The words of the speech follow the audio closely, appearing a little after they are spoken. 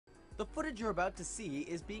The footage you're about to see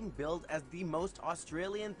is being billed as the most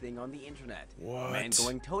Australian thing on the internet. What? A man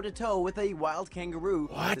going toe-to-toe with a wild kangaroo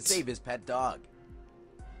to save his pet dog.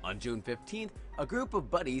 On June 15th, a group of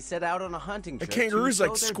buddies set out on a hunting trip The kangaroo's to show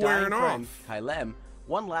like their squaring dying friend, off. Kylem,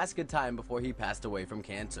 one last good time before he passed away from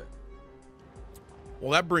cancer. Well,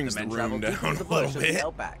 that brings the men room traveled deep down into a the little bush of the bit.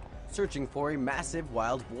 outback, searching for a massive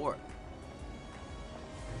wild boar.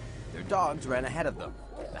 Their dogs ran ahead of them.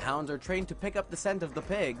 The hounds are trained to pick up the scent of the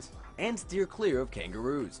pigs and steer clear of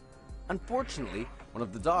kangaroos. Unfortunately, one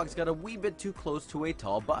of the dogs got a wee bit too close to a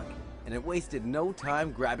tall buck, and it wasted no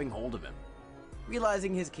time grabbing hold of him.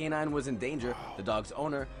 Realizing his canine was in danger, the dog's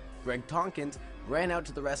owner, Greg Tonkin, ran out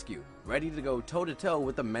to the rescue, ready to go toe-to-toe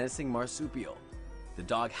with the menacing marsupial. The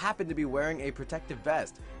dog happened to be wearing a protective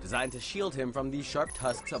vest designed to shield him from the sharp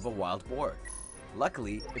tusks of a wild boar.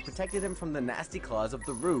 Luckily, it protected him from the nasty claws of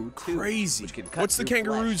the roo, too. Crazy. Which can cut What's the through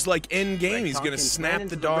kangaroo's flesh. like end game? Greg He's gonna Tonkin snap ran the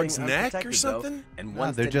into dog's ring neck or unprotected, something? Though, and No, one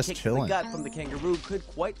they're steady just kick to chilling. the gut from the kangaroo could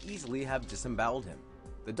quite easily have disemboweled him.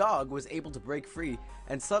 The dog was able to break free,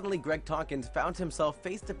 and suddenly Greg Tonkin found himself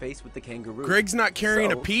face to face with the kangaroo. Greg's not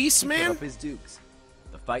carrying a So, piece, he put man? up his dukes.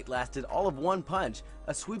 The fight lasted all of one punch,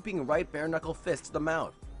 a sweeping right bare knuckle fist to the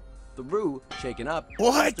mouth. The roo, shaken up,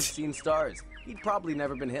 What? must have seen stars. He'd probably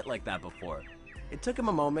never been hit like that before. It took him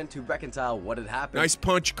a moment to reconcile what had happened. Nice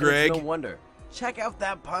punch, and Greg. it's no wonder. Check out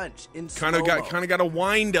that punch in Kind of slow-mo. got a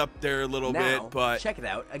wind up there a little Now, bit, but check it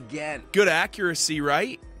out again. good accuracy,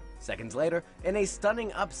 right? Seconds later, in a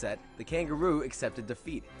stunning upset, the kangaroo accepted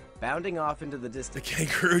defeat, bounding off into the The distance.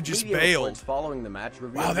 kangaroo just Media bailed. reports following the match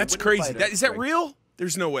revealed Wow, the that's winning crazy. fighter, Is that Greg- real?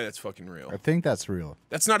 There's no way that's fucking I real. think that's real.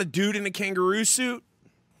 That's not a dude in a kangaroo suit?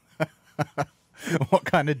 What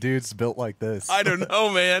kind of dude's built like this? I don't know,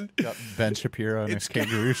 man. Got Ben Shapiro in his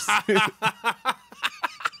kangaroo suit.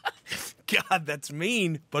 God, that's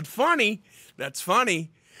mean, but funny. That's funny.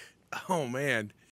 Oh, man.